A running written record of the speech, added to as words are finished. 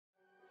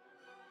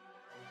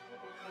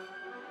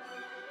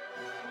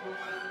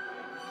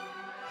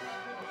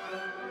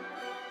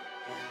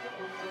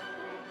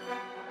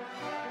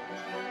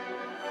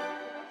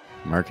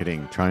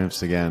Marketing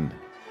triumphs again.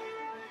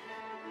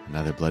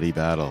 Another bloody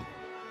battle.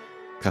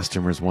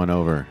 Customers won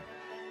over.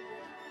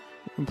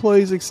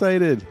 Employees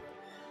excited.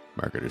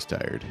 Marketers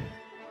tired.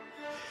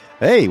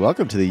 Hey,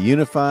 welcome to the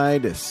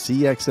Unified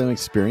CXM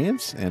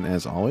Experience. And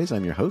as always,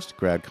 I'm your host,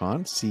 Grad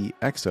Conn,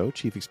 CXO,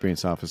 Chief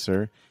Experience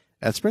Officer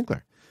at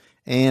Sprinklr.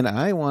 And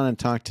I want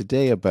to talk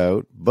today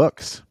about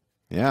books.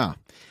 Yeah.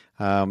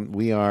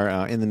 We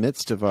are in the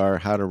midst of our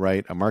How to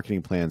Write a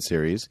Marketing Plan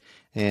series,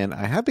 and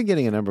I have been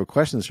getting a number of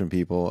questions from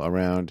people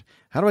around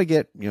how do I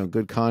get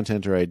good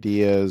content or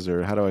ideas,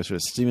 or how do I sort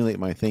of stimulate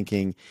my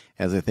thinking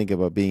as I think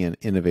about being an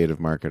innovative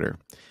marketer.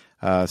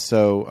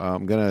 So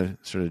I'm going to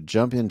sort of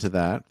jump into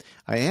that.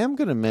 I am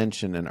going to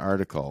mention an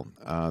article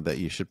that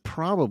you should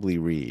probably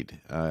read.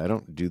 I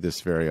don't do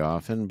this very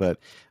often, but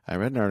I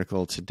read an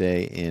article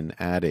today in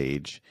Ad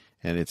Age,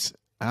 and it's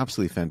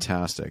absolutely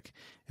fantastic.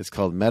 It's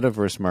called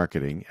Metaverse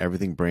Marketing,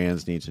 Everything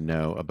Brands Need to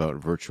Know About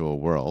Virtual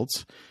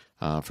Worlds,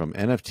 from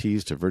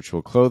NFTs to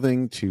virtual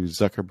clothing to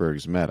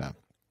Zuckerberg's Meta.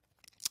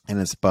 And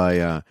it's by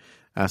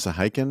Asa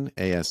Hiken,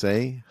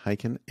 A-S-A,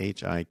 Hiken,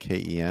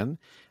 H-I-K-E-N.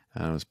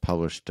 It was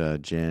published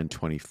Jan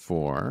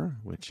 24,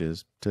 which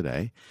is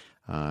today,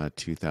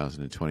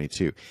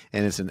 2022.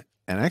 And it's an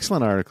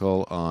excellent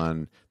article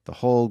on the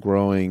whole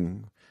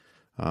growing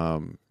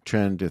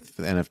trend with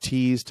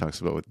NFTs,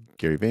 talks about what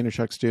Gary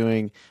Vaynerchuk's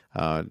doing,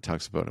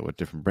 talks about what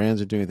different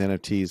brands are doing with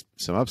NFTs,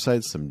 some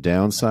upsides, some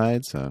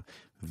downsides.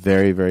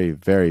 Very, very,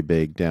 very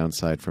big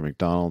downside for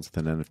McDonald's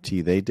with an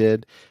NFT they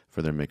did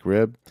for their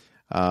McRib.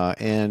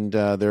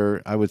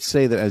 I would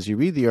say that as you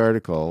read the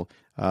article,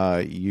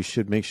 you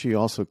should make sure you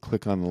also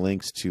click on the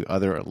links to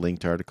other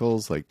linked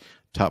articles, like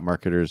top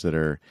marketers that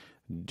are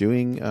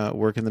doing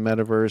work in the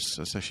metaverse.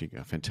 It's actually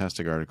a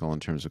fantastic article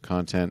in terms of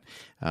content,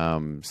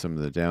 some of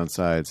the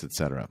downsides,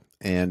 etc.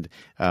 And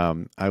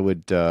I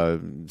would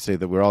say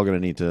that we're all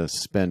going to need to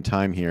spend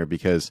time here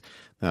because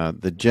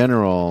the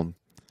general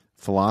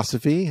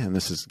philosophy, and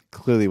this is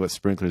clearly what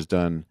Sprinklr's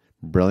done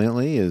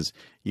brilliantly, is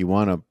you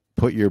want to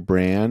put your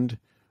brand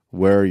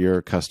where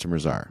your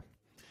customers are.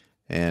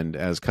 And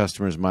as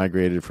customers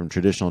migrated from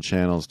traditional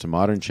channels to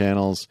modern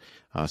channels,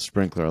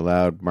 Sprinklr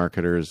allowed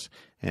marketers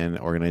and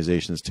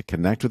organizations to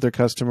connect with their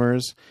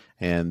customers,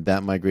 and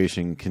that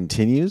migration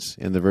continues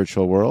in the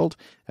virtual world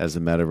as the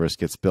metaverse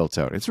gets built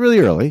out. It's really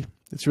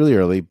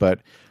early, but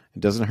it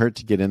doesn't hurt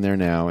to get in there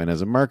now. And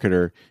as a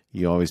marketer,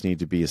 you always need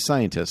to be a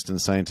scientist,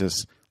 and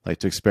scientists like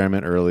to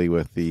experiment early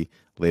with the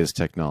latest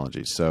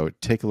technologies. So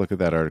take a look at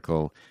that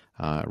article,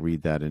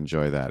 read that,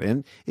 enjoy that.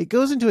 And it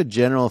goes into a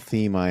general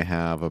theme I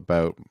have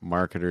about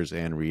marketers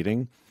and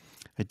reading.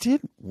 I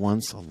did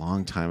once a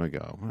long time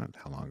ago, not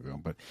how long ago,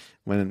 but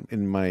when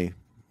in one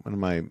of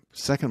my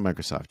second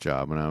Microsoft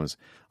job, when I was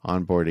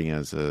onboarding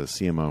as a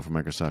CMO for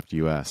Microsoft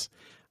US,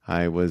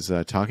 I was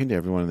talking to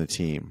everyone on the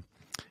team.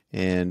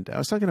 And I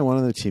was talking to one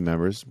of the team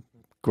members,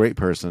 great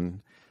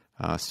person,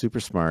 super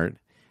smart,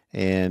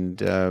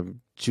 and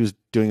she was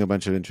doing a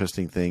bunch of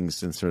interesting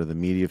things in sort of the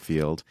media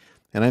field.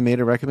 And I made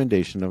a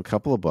recommendation of a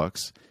couple of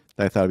books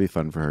that I thought would be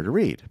fun for her to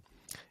read.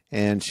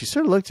 And she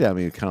sort of looked at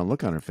me with kind of a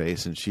look on her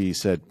face, and she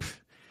said,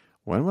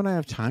 when would I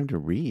have time to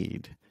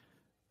read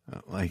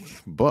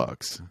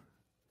books?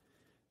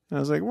 And I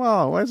was like,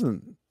 well, why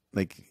isn't,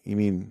 what do you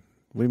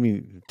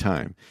mean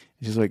time?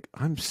 And she's like,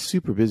 I'm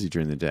super busy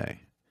during the day.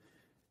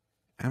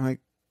 I'm like,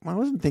 well, I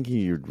wasn't thinking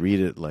you'd read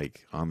it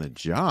on the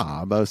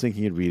job. I was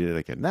thinking you'd read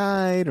it at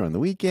night or on the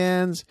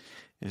weekends.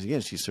 And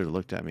again, she sort of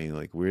looked at me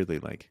weirdly,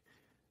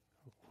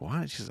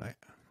 what? She's like,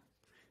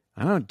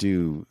 I don't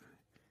do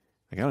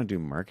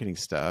marketing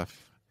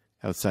stuff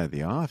outside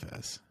the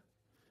office.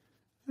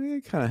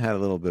 I kind of had a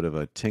little bit of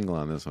a tingle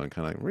on this one,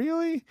 kind of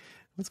really?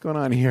 What's going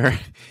on here?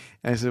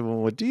 And I said, well,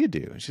 what do you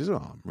do? And she said,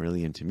 well, I'm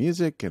really into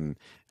music, and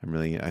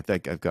I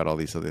think I've got all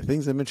these other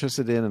things I'm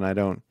interested in, and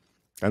I'm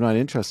not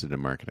interested in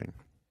marketing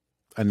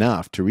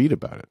enough to read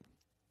about it.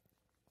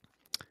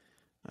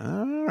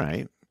 All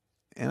right.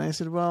 And I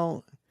said,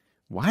 well,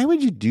 why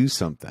would you do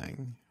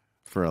something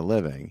for a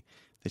living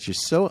that you're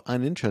so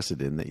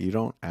uninterested in that you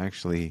don't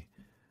actually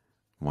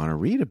want to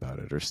read about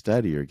it or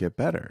study or get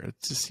better? It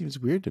just seems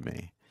weird to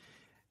me.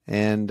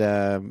 And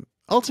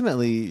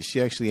ultimately,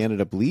 she actually ended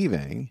up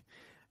leaving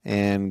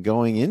and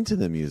going into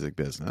the music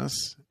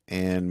business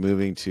and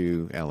moving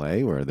to LA,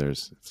 where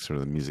there's sort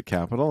of the music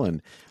capital,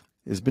 and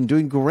has been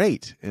doing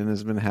great and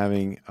has been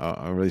having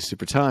a really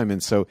super time.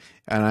 And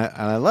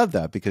I love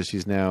that, because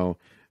she's now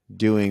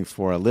doing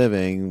for a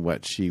living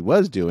what she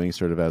was doing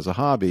sort of as a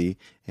hobby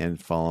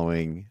and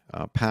following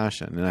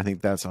passion. And I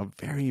think that's a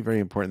very, very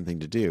important thing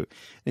to do. And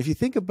if you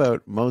think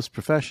about most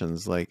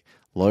professions, like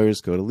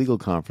lawyers go to legal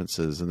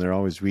conferences and they're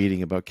always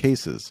reading about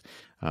cases.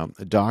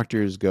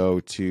 Doctors go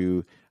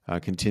to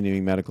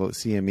continuing medical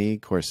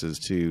CME courses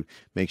to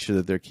make sure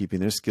that they're keeping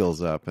their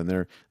skills up, and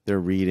they're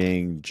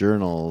reading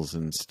journals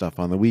and stuff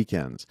on the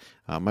weekends.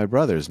 My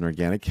brother's an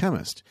organic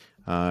chemist.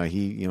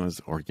 He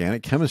has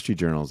organic chemistry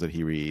journals that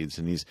he reads,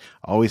 and he's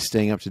always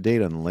staying up to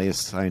date on the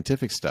latest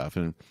scientific stuff.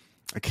 And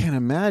I can't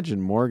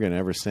imagine Morgan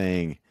ever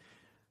saying,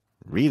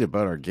 read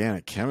about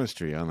organic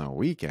chemistry on the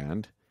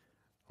weekend.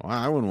 well,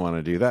 I wouldn't want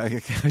to do that.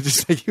 I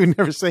just like you would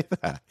never say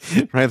that,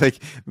 right? Like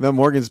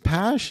Morgan's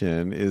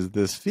passion is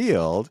this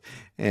field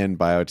and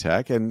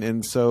biotech,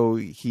 and so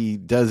he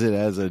does it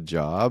as a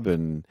job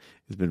and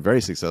has been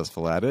very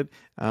successful at it,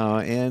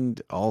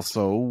 and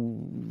also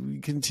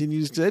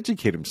continues to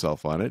educate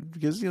himself on it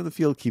because the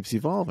field keeps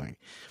evolving.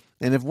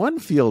 And if one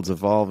field's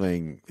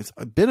evolving, it's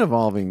been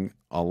evolving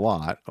a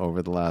lot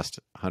over the last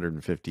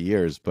 150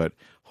 years, but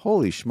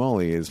holy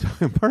schmoly, is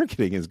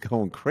marketing is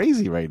going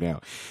crazy right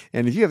now.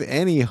 And if you have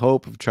any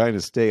hope of trying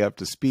to stay up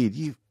to speed,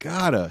 you've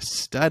got to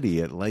study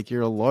it like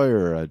you're a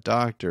lawyer, a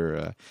doctor,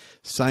 a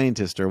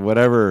scientist, or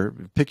whatever.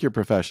 Pick your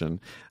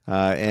profession.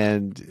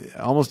 And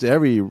almost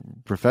every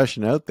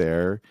profession out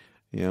there,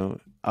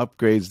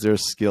 upgrades their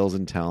skills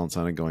and talents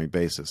on a going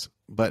basis.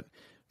 But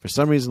for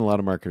some reason, a lot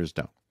of marketers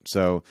don't.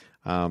 So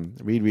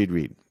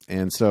read.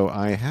 And so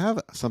I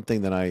have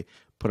something that I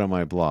put on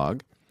my blog.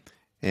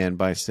 And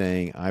by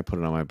saying I put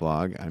it on my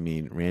blog, I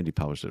mean Randy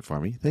published it for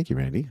me. Thank you,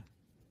 Randy.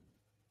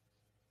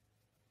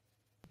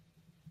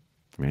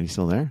 Randy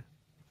still there?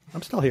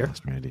 I'm still here.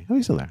 That's Randy. Oh,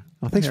 he's still there.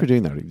 Oh, thanks for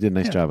doing that. You did a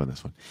nice job on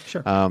this one.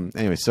 Sure.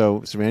 Anyway,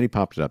 so Randy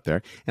popped it up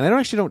there. And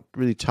I don't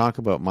really talk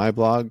about my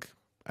blog,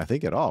 I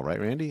think, at all, right,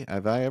 Randy?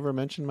 Have I ever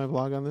mentioned my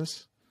blog on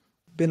this?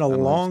 Been a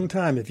long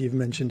time if you've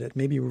mentioned it,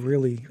 maybe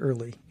really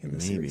early in the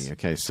series.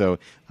 Okay, so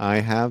I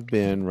have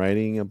been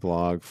writing a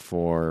blog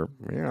for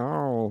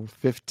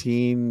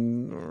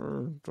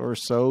 15 or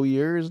so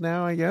years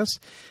now, I guess.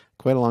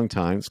 Quite a long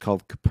time. It's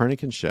called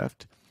Copernican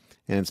Shift,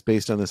 and it's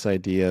based on this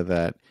idea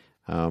that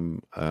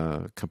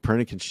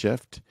Copernican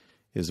shift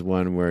is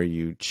one where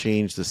you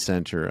change the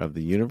center of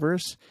the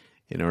universe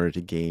in order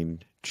to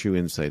gain true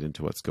insight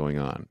into what's going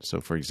on.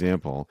 So, for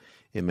example,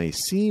 it may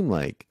seem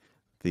like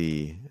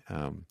the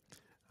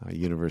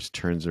universe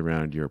turns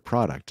around your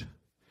product,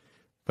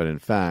 but in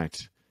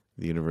fact,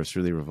 the universe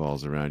really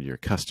revolves around your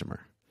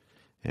customer.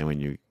 And when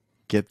you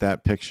get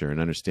that picture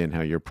and understand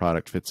how your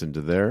product fits into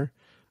their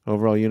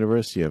overall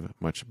universe, you have a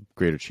much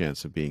greater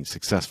chance of being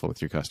successful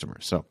with your customer.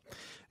 So,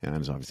 and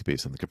it's obviously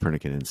based on the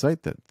Copernican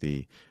insight that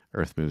the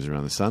Earth moves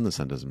around the sun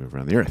doesn't move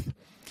around the Earth.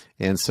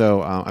 And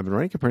so I've been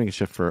writing Copernican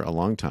Shift for a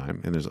long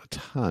time, and there's a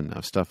ton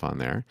of stuff on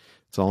there.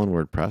 It's all in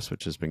WordPress,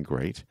 which has been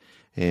great.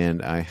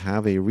 And I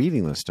have a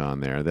reading list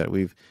on there that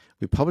we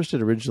published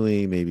it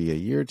originally maybe a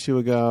year or two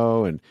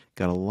ago and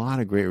got a lot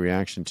of great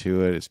reaction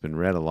to it. It's been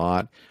read a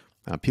lot.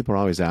 People are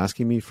always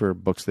asking me for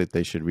books that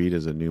they should read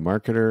as a new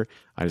marketer.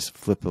 I just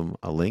flip them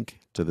a link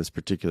to this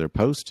particular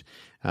post,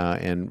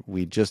 and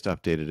we just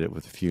updated it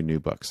with a few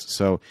new books.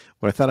 So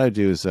what I thought I'd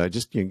do is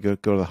just go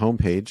to the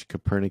homepage,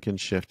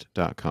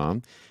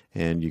 CopernicanShift.com,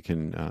 and you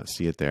can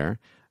see it there.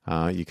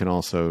 You can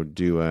also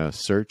do a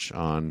search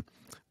on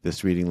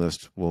this reading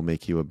list will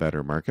make you a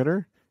better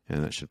marketer,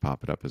 and that should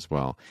pop it up as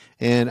well.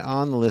 And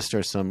on the list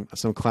are some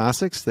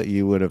classics that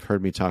you would have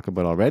heard me talk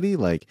about already,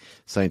 like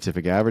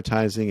Scientific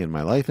Advertising and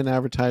My Life in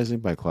Advertising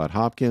by Claude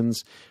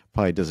Hopkins.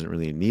 Probably doesn't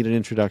really need an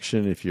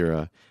introduction if you're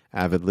a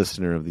avid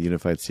listener of the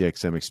Unified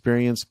CXM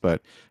Experience,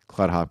 but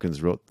Claude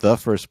Hopkins wrote the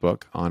first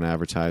book on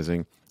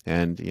advertising,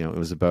 and it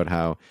was about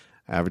how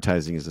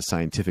advertising is a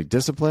scientific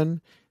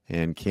discipline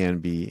and can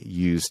be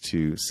used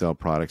to sell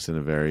products in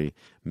a very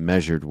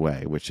measured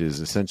way, which is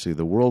essentially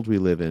the world we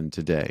live in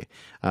today.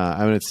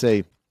 I would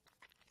say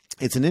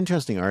it's an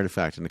interesting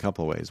artifact in a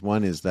couple of ways.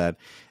 One is that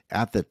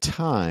at the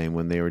time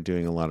when they were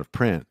doing a lot of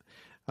print,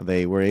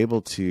 they were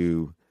able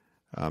to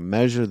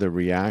measure the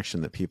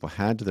reaction that people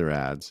had to their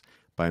ads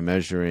by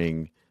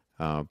measuring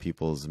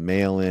people's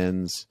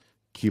mail-ins,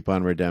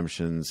 coupon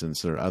redemptions, and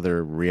sort of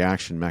other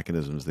reaction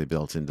mechanisms they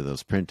built into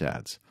those print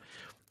ads.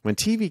 When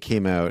TV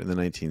came out in the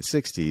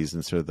 1960s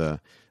and sort of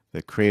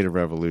the creative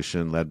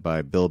revolution led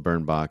by Bill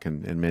Bernbach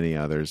and many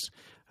others,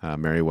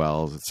 Mary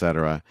Wells,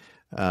 etc.,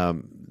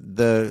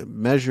 the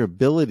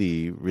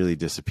measurability really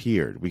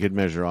disappeared. We could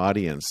measure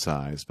audience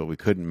size, but we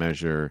couldn't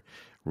measure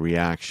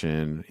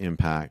reaction,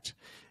 impact.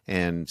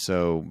 And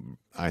so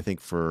I think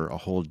for a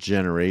whole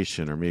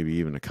generation or maybe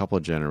even a couple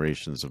of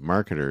generations of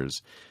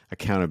marketers,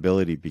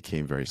 accountability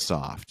became very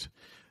soft,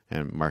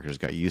 and marketers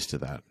got used to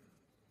that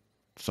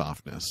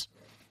softness.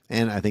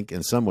 And I think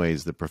in some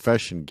ways the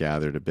profession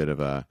gathered a bit of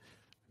a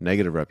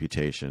negative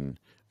reputation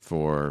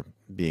for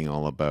being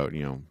all about,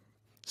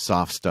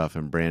 soft stuff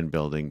and brand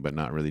building, but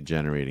not really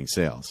generating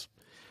sales.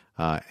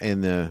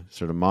 In the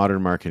sort of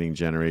modern marketing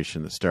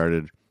generation that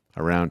started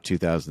around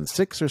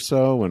 2006 or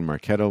so when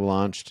Marketo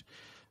launched,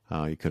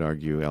 you could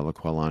argue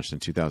Eloqua launched in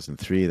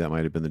 2003. That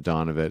might have been the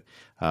dawn of it.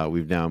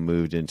 We've now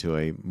moved into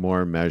a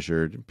more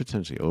measured,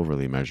 potentially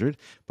overly measured,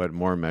 but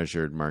more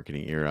measured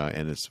marketing era.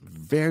 And it's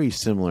very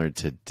similar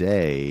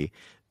today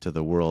to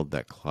the world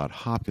that Claude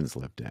Hopkins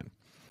lived in.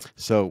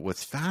 So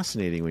what's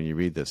fascinating when you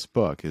read this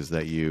book is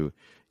that you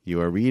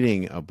are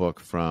reading a book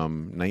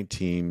from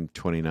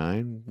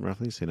 1929,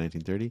 roughly, say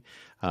 1930.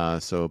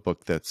 So a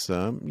book that's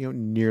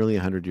nearly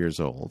 100 years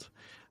old.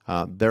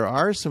 There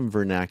are some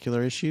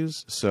vernacular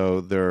issues.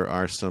 So there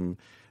are some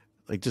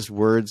just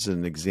words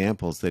and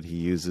examples that he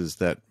uses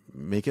that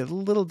make it a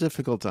little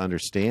difficult to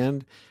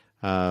understand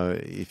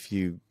if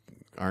you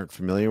aren't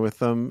familiar with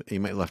them, you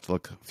might have to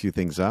look a few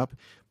things up,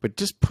 but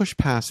just push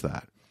past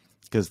that,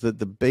 because the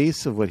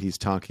base of what he's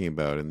talking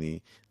about and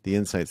the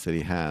insights that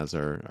he has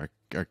are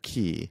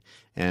key,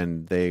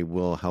 and they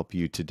will help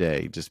you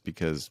today, just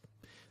because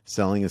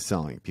selling is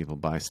selling. People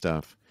buy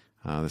stuff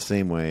the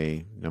same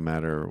way, no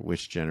matter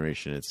which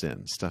generation it's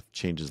in. Stuff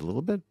changes a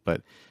little bit,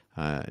 but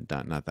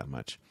not that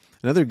much.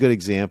 Another good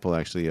example,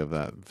 actually, of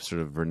a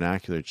sort of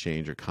vernacular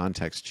change or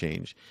context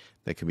change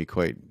that can be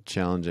quite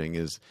challenging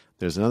is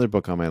there's another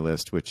book on my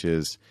list, which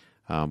is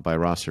by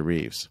Rosser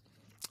Reeves,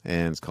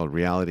 and it's called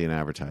Reality in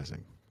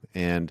Advertising.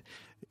 And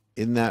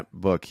in that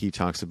book, he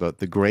talks about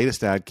the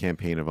greatest ad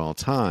campaign of all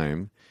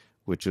time,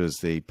 which was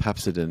the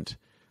Pepsodent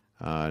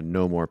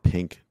No More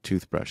Pink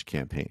toothbrush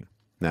campaign.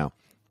 Now,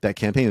 that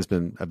campaign has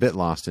been a bit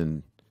lost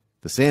in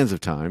the sands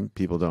of time.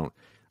 People don't,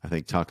 I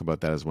think, talk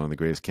about that as one of the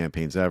greatest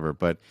campaigns ever.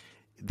 But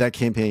that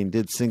campaign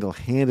did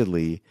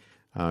single-handedly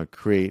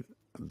create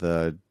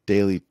the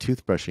daily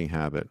toothbrushing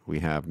habit we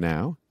have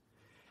now,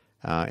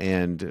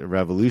 and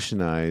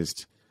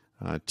revolutionized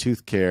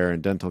tooth care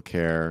and dental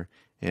care,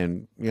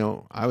 and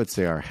I would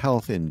say our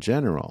health in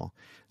general.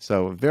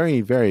 So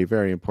very, very,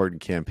 very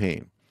important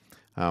campaign.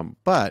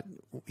 But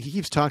he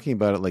keeps talking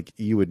about it like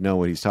you would know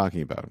what he's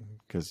talking about,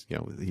 because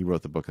he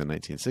wrote the book in the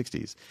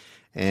 1960s,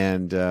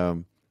 and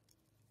the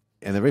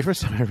very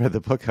first time I read the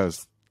book, I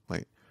was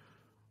like,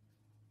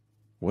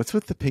 "What's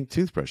with the pink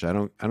toothbrush? I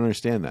don't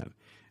understand that.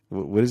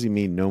 What does he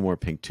mean? No more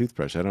pink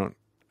toothbrush? I don't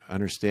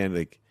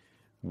understand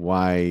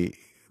why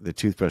the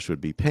toothbrush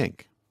would be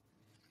pink."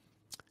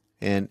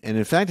 And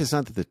in fact, it's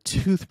not that the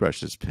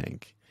toothbrush is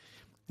pink;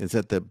 it's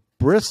that the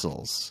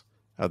bristles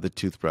of the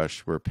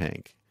toothbrush were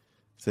pink.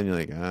 So then you're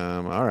like,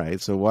 all right,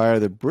 so why are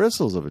the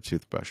bristles of a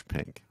toothbrush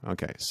pink?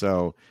 Okay,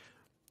 so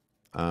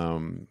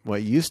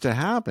what used to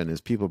happen is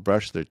people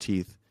brushed their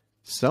teeth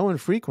so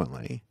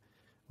infrequently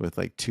with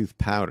tooth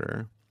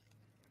powder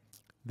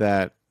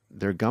that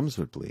their gums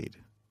would bleed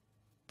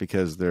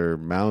because their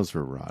mouths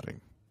were rotting.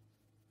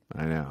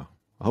 I know.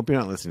 I hope you're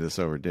not listening to this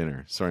over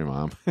dinner. Sorry,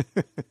 Mom.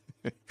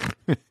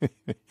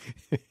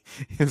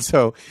 And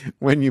so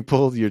when you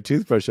pulled your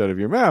toothbrush out of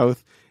your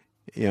mouth,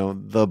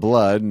 the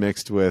blood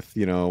mixed with,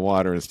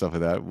 water and stuff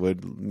like that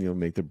would,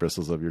 make the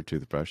bristles of your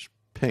toothbrush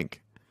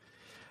pink.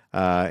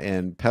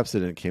 And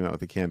Pepsodent came out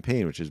with a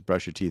campaign, which is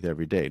brush your teeth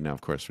every day. Now,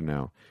 of course, from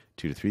now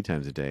 2 to 3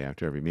 times a day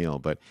after every meal.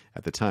 But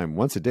at the time,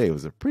 once a day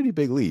was a pretty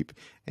big leap.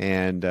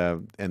 And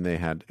they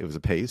had, it was a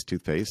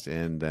toothpaste.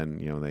 And then,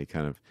 they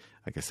kind of,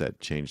 like I said,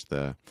 changed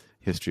the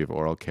history of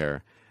oral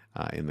care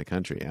in the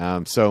country.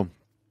 So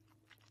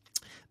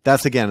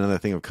that's, again, another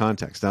thing of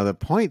context. Now, the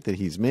point that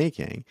he's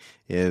making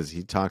is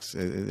he talks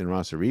in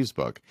Rosser Reeves'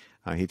 book,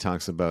 he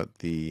talks about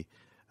the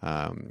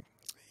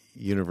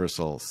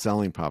universal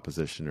selling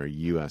proposition, or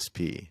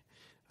USP,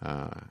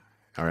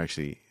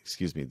 the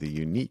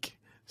unique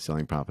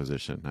selling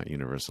proposition, not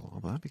universal.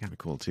 Well, that'd be kind of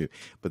cool too.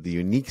 But the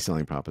unique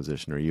selling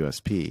proposition, or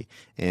USP,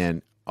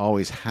 and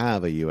always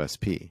have a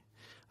USP.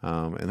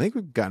 I think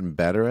we've gotten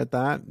better at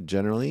that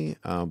generally.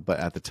 But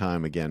at the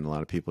time, again, a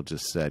lot of people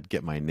just said,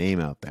 get my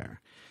name out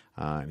there.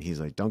 And he's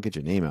like, don't get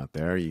your name out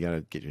there. You got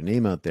to get your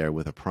name out there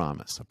with a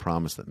promise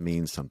that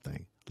means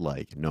something,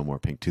 like no more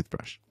pink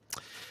toothbrush.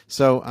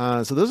 So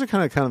those are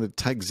kind of the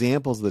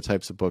examples of the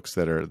types of books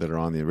that are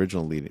on the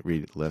original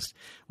read list,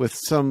 with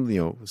some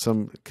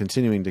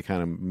continuing to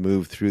kind of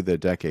move through the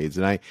decades.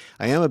 And I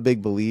am a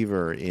big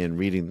believer in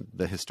reading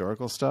the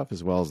historical stuff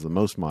as well as the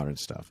most modern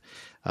stuff.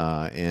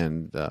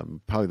 And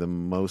probably the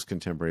most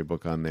contemporary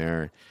book on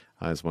there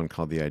is one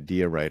called The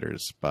Idea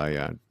Writers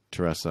by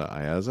Teresa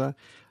Ayaza.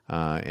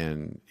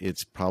 And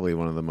it's probably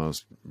one of the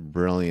most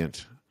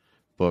brilliant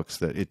books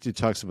that it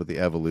talks about the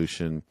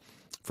evolution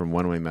from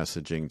one-way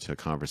messaging to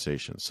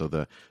conversation. So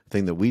the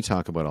thing that we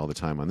talk about all the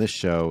time on this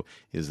show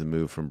is the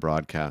move from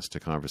broadcast to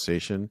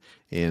conversation.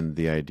 In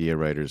The Idea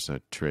Writers,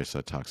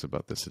 Teresa talks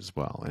about this as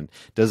well, and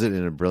does it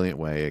in a brilliant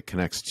way. It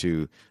connects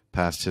to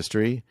past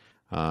history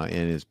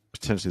and is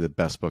potentially the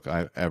best book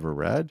I've ever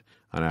read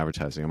on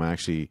advertising. I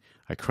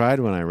cried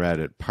when I read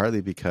it,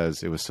 partly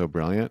because it was so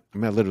brilliant.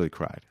 I literally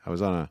cried. I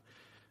was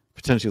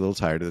potentially a little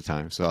tired at the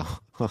time, so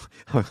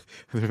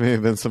there may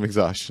have been some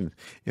exhaustion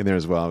in there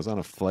as well. I was on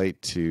a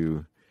flight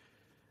to, I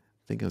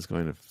think I was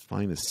going to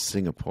fly to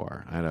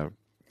Singapore. I had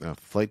a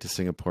flight to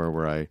Singapore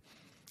where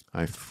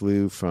I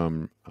flew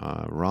from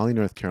Raleigh,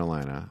 North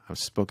Carolina. I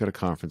spoke at a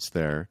conference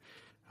there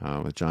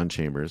with John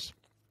Chambers.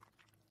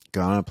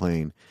 Got on a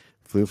plane,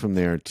 flew from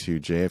there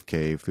to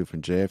JFK, flew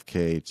from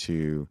JFK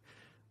to,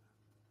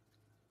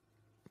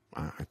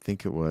 I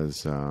think it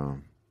was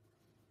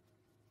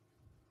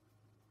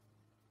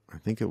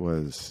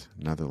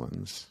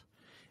Netherlands,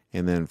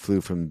 and then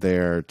flew from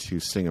there to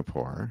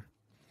Singapore,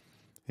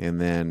 and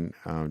then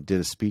did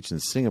a speech in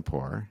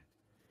Singapore,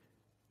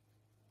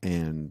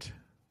 and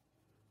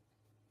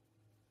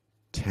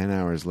 10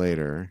 hours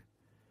later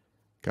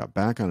got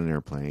back on an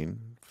airplane,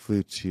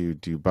 flew to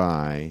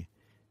Dubai,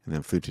 and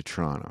then flew to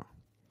Toronto.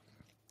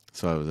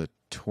 So it was a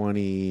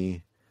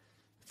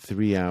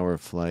 23-hour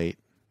flight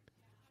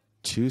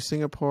to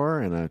Singapore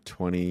and a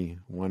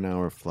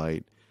 21-hour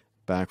flight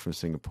back from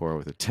Singapore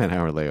with a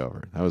 10-hour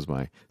layover. That was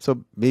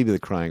so maybe the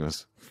crying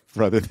was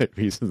for other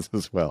reasons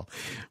as well.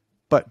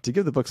 But to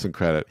give the book some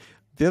credit,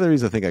 the other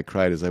reason I think I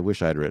cried is I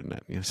wish I'd written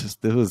it.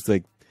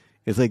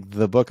 It's like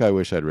the book I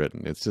wish I'd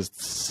written. It's just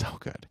so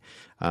good.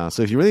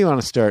 So if you really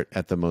want to start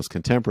at the most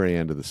contemporary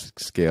end of the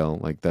scale,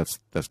 like that's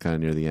kind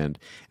of near the end.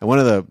 And one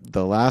of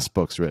the last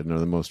books written, or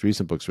the most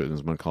recent books written,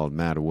 is one called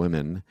Mad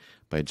Women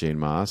by Jane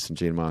Moss. And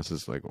Jane Moss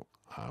is like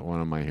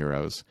one of my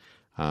heroes.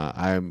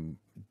 I'm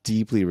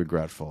deeply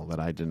regretful that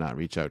I did not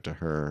reach out to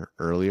her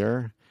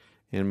earlier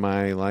in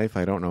my life.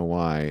 I don't know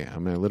why. I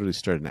mean, I literally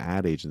started an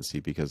ad agency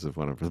because of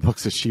one of the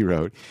books that she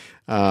wrote,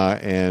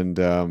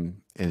 and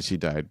she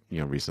died,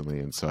 recently,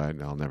 and so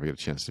I'll never get a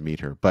chance to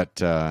meet her.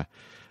 But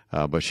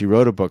she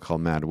wrote a book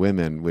called Mad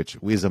Women, which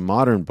is a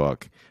modern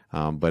book,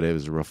 but it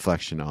was a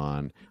reflection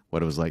on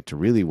what it was like to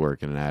really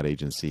work in an ad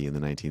agency in the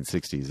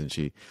 1960s, and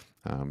she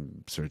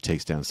sort of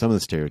takes down some of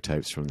the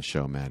stereotypes from the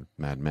show Mad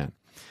Men.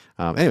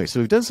 Anyway, so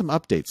we've done some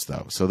updates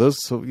though. So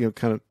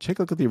kind of take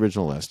a look at the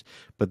original list,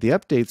 but the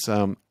updates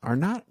are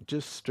not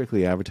just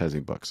strictly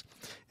advertising books.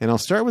 And I'll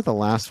start with the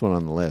last one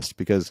on the list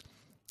because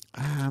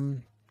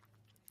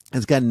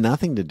it's got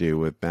nothing to do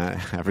with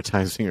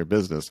advertising or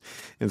business.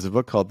 It's a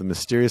book called The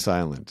Mysterious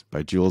Island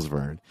by Jules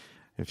Verne.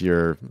 If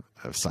you're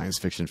a science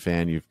fiction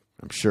fan, you've,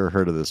 I'm sure,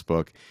 heard of this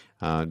book.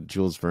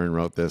 Jules Verne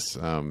wrote this,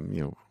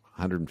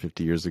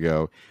 150 years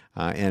ago.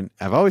 And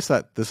I've always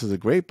thought this is a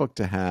great book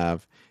to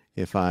have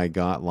if I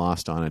got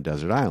lost on a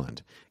desert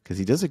island, because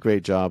he does a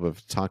great job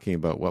of talking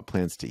about what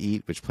plants to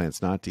eat, which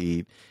plants not to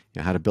eat,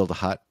 how to build a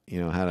hut,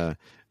 how to,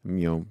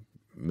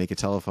 make a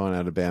telephone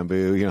out of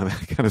bamboo,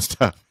 that kind of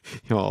stuff,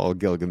 all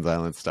Gilligan's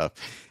Island stuff.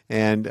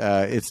 And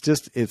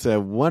it's a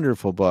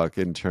wonderful book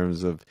in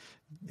terms of,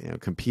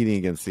 competing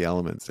against the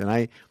elements.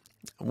 And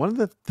one of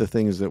the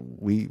things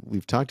that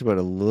we've talked about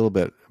a little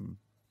bit,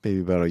 maybe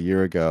about a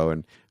year ago,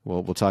 and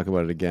we'll talk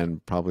about it again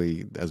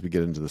probably as we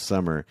get into the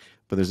summer,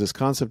 but there's this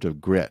concept of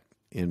grit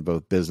in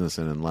both business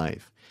and in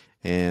life.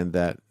 And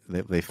that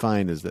they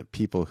find is that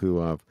people who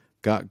have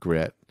got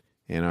grit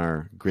and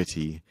are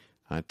gritty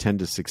tend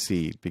to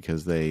succeed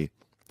because they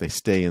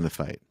stay in the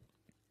fight.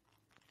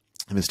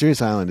 The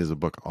Mysterious Island is a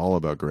book all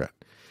about grit.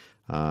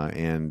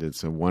 And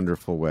it's a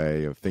wonderful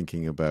way of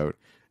thinking about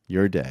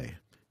your day.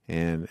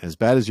 And as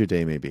bad as your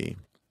day may be,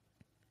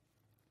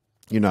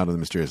 you're not on the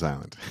Mysterious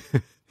Island.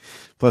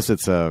 Plus,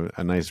 it's a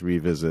nice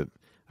revisit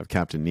of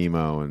Captain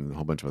Nemo and a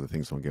whole bunch of other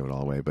things. Won't give it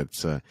all away, but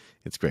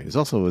it's great. It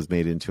also was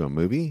made into a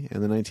movie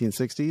in the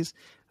 1960s,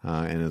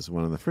 and is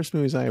one of the first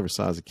movies I ever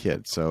saw as a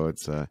kid. So it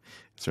sort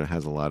of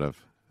has a lot of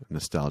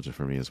nostalgia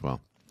for me as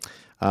well.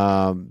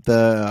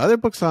 The other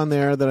books on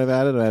there that I've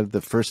added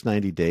The First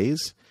 90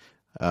 Days.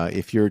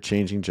 If you're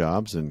changing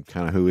jobs, and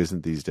kind of who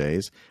isn't these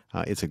days,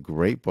 it's a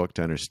great book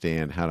to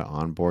understand how to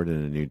onboard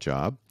in a new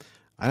job.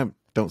 I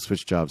don't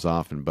switch jobs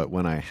often, but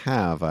when I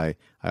have, I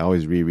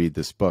always reread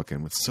this book.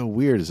 And what's so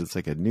weird is it's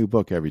like a new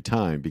book every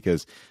time,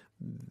 because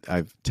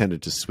I've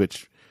tended to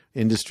switch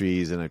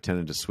industries and I've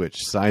tended to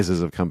switch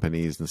sizes of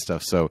companies and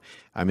stuff. So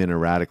I'm in a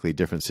radically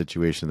different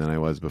situation than I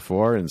was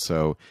before. And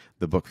so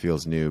the book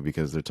feels new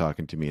because they're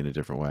talking to me in a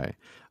different way.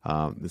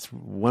 It's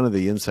one of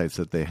the insights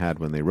that they had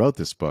when they wrote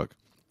this book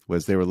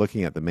was they were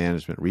looking at the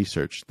management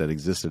research that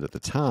existed at the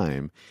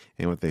time.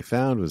 And what they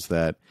found was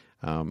that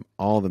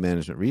all the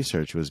management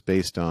research was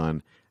based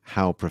on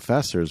how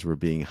professors were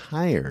being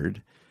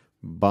hired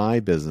by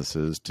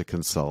businesses to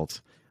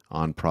consult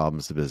on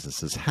problems the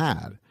businesses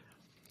had.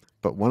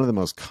 But one of the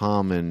most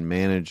common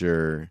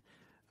manager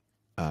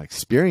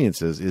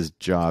experiences is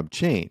job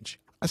change.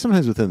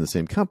 Sometimes within the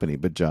same company,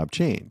 but job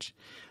change.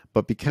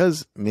 But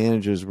because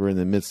managers were in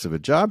the midst of a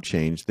job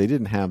change, they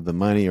didn't have the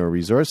money or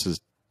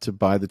resources to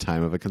buy the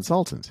time of a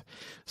consultant.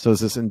 So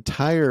it's this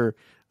entire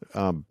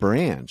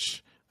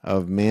branch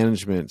of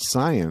management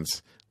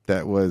science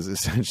that was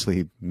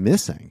essentially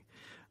missing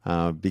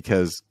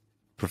because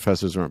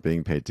professors weren't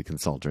being paid to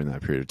consult during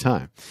that period of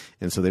time.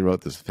 And so they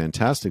wrote this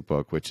fantastic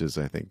book, which is,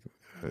 I think,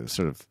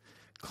 sort of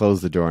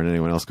closed the door on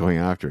anyone else going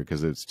after it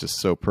because it's just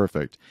so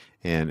perfect.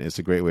 And it's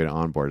a great way to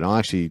onboard. And I'll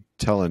actually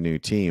tell a new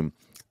team,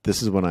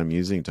 this is what I'm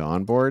using to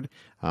onboard.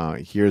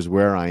 Here's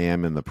where I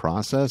am in the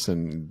process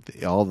and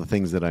all the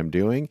things that I'm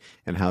doing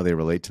and how they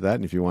relate to that.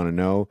 And if you want to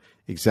know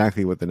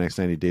exactly what the next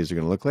 90 days are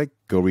going to look like,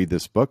 go read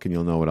this book and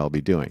you'll know what I'll be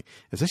doing.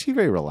 It's actually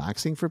very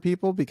relaxing for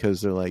people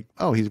because they're like,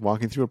 oh, he's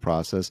walking through a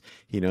process.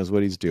 He knows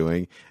what he's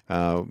doing.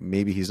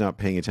 Maybe he's not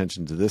paying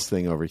attention to this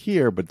thing over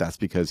here, but that's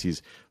because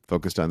he's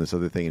focused on this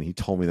other thing. And he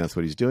told me that's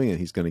what he's doing and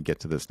he's going to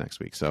get to this next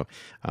week. So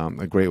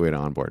a great way to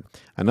onboard.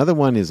 Another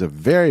one is a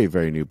very,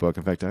 very new book.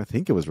 In fact, I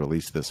think it was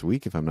released this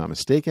week, if I'm not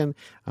mistaken,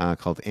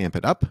 called Amp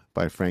It Up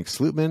by Frank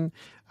Slootman.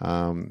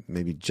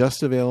 Maybe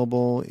just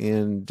available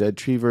in Dead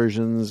Tree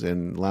versions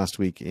and last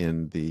week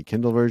in the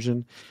Kindle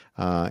version.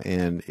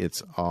 And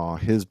it's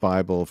his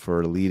Bible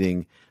for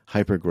leading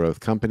hyper-growth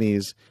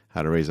companies,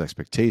 how to raise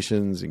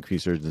expectations,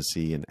 increase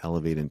urgency, and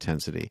elevate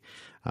intensity.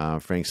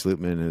 Frank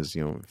Slootman is,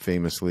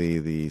 famously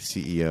the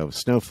CEO of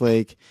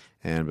Snowflake,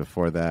 and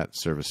before that,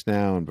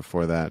 ServiceNow, and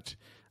before that,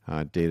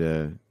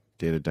 Data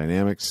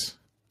Dynamics,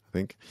 I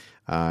think,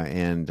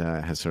 and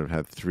has sort of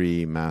had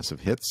 3 massive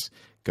hits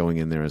going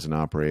in there as an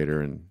operator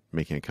and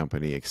making a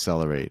company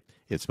accelerate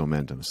its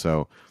momentum.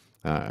 So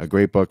a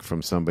great book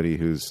from somebody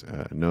who's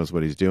knows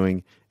what he's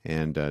doing,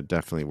 and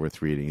definitely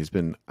worth reading. He's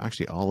been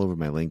actually all over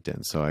my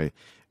LinkedIn. So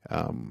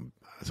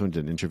someone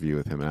did an interview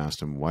with him and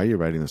asked him, why are you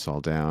writing this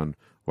all down?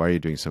 Why are you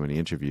doing so many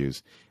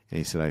interviews? And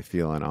he said, I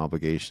feel an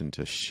obligation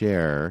to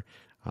share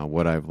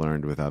what I've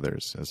learned with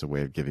others as a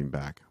way of giving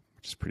back,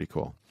 which is pretty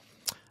cool.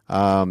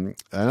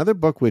 Another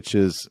book, which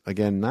is,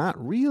 again,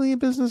 not really a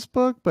business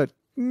book, but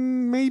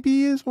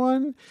maybe is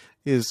one,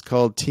 is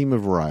called Team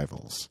of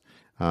Rivals.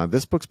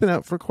 This book's been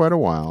out for quite a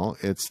while.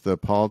 It's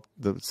about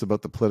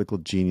the political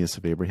genius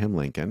of Abraham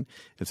Lincoln.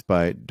 It's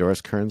by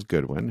Doris Kearns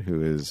Goodwin,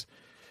 who is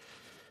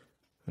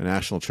a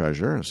national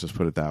treasure. Let's just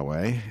put it that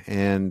way.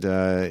 And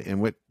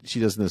what she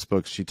does in this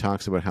book, she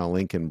talks about how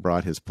Lincoln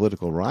brought his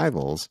political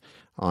rivals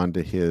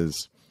onto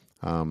his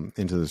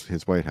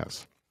White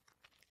House.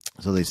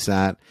 So they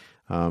sat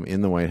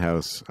in the White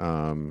House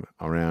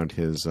around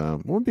his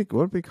what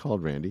would be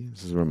called, Randy?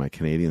 This is where my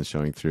Canadian's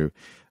showing through.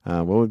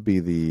 What would be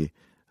the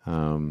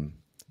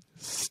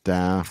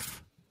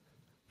staff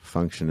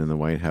function in the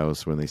White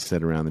House when they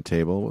sit around the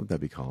table? What would that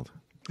be called?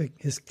 Like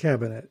his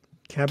cabinet.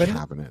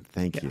 Cabinet.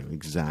 Thank you.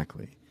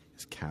 Exactly.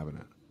 His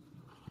cabinet.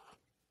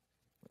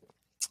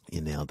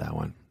 You nailed that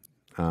one.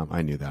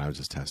 I knew that. I was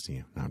just testing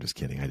you. No, I'm just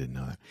kidding. I didn't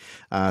know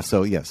that.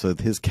 So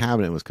his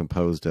cabinet was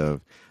composed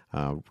of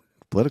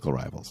political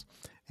rivals.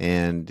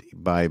 And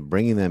by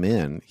bringing them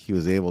in, he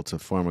was able to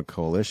form a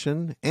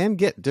coalition and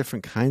get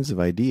different kinds of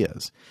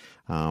ideas.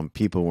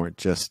 People weren't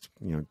just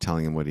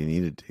telling him what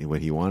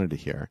he wanted to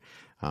hear.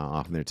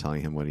 Often they're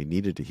telling him what he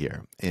needed to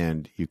hear.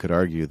 And you could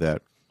argue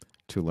that,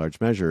 to a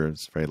large measure,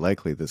 it's very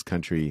likely this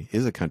country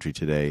is a country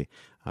today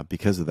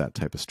because of that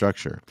type of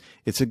structure.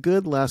 It's a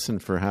good lesson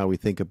for how we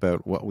think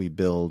about what we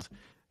build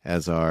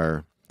as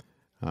our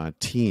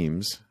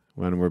teams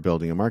when we're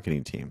building a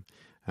marketing team.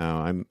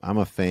 I'm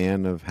a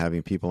fan of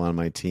having people on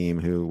my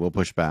team who will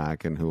push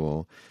back and who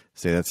will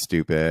say that's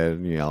stupid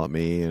and yell at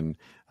me, and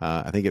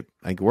I think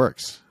it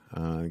works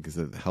because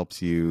it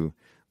helps you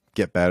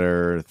get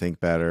better, think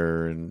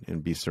better,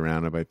 and be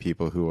surrounded by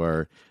people who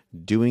are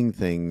doing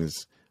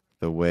things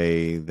the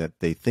way that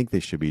they think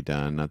they should be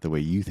done, not the way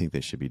you think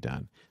they should be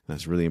done. And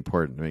that's really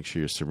important to make sure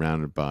you're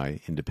surrounded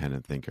by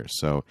independent thinkers.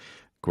 So,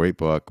 great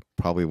book,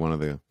 probably one of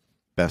the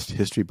best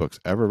history books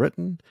ever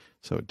written,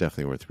 so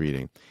definitely worth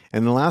reading.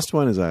 And the last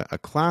one is a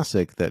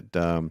classic that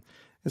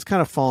has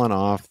kind of fallen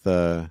off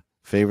the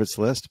favorites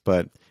list,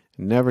 but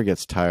never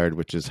gets tired,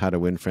 which is How to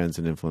Win Friends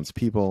and Influence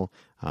People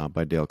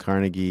by Dale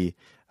Carnegie.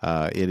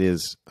 It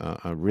is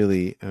a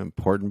really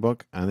important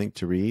book, I think,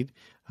 to read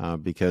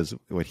because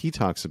what he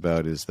talks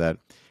about is that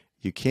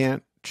you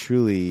can't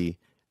truly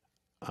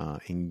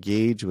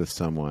engage with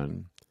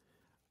someone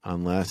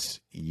unless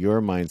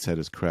your mindset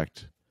is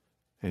correct.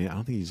 And I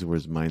don't think he uses the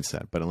words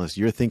mindset, but unless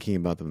you're thinking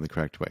about them the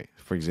correct way.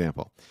 For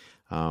example,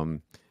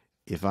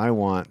 if I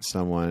want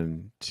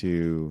someone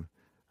to,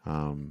 if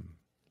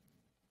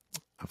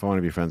I want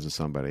to be friends with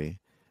somebody,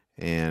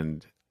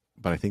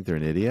 but I think they're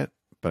an idiot,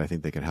 but I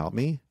think they could help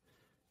me,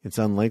 it's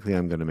unlikely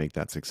I'm going to make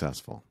that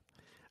successful.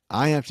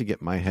 I have to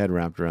get my head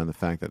wrapped around the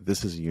fact that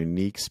this is a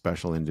unique,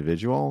 special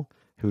individual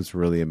who's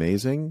really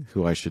amazing,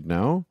 who I should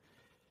know,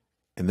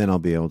 and then I'll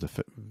be able to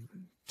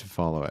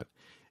follow it.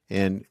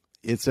 And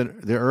it's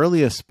the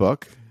earliest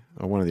book,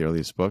 or one of the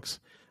earliest books,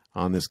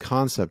 on this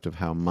concept of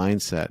how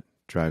mindset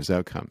drives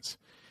outcomes.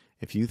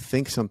 If you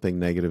think something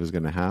negative is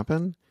going to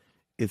happen,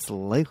 it's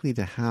likely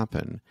to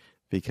happen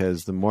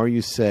because the more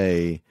you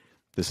say,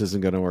 this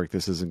isn't going to work,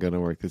 this isn't going to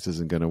work, this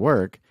isn't going to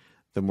work,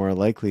 the more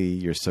likely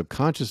your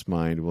subconscious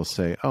mind will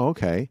say, oh,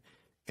 okay,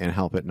 and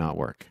help it not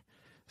work.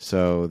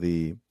 So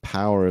the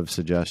power of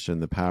suggestion,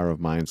 the power of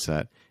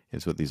mindset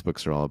is what these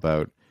books are all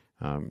about.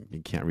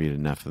 You can't read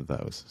enough of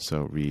those.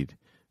 So read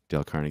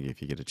Dale Carnegie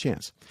if you get a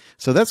chance.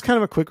 So that's kind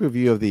of a quick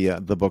review of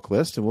the book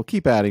list, and we'll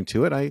keep adding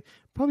to it. I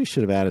probably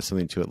should have added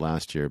something to it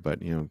last year, but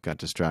got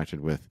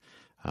distracted with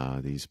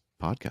these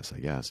podcasts, I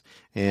guess.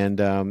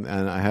 And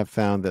I have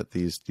found that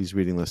these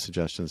reading list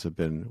suggestions have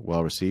been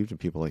well received, and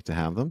people like to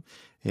have them.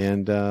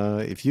 And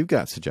if you've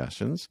got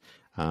suggestions,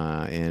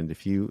 and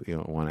if you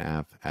want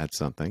to add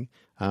something,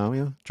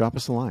 drop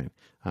us a line.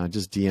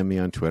 Just DM me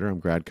on Twitter.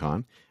 I'm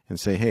GradCon, and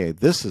say, hey,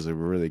 this is a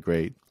really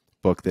great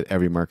book that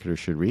every marketer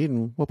should read,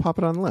 and we'll pop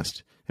it on the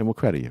list and we'll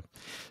credit you.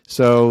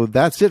 So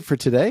that's it for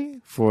today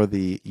for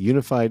the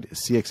Unified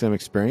CXM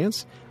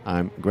Experience.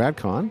 I'm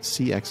GradCon,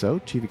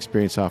 CXO, Chief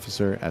Experience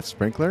Officer at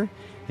Sprinklr,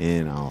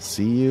 and I'll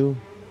see you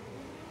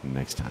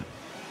next time.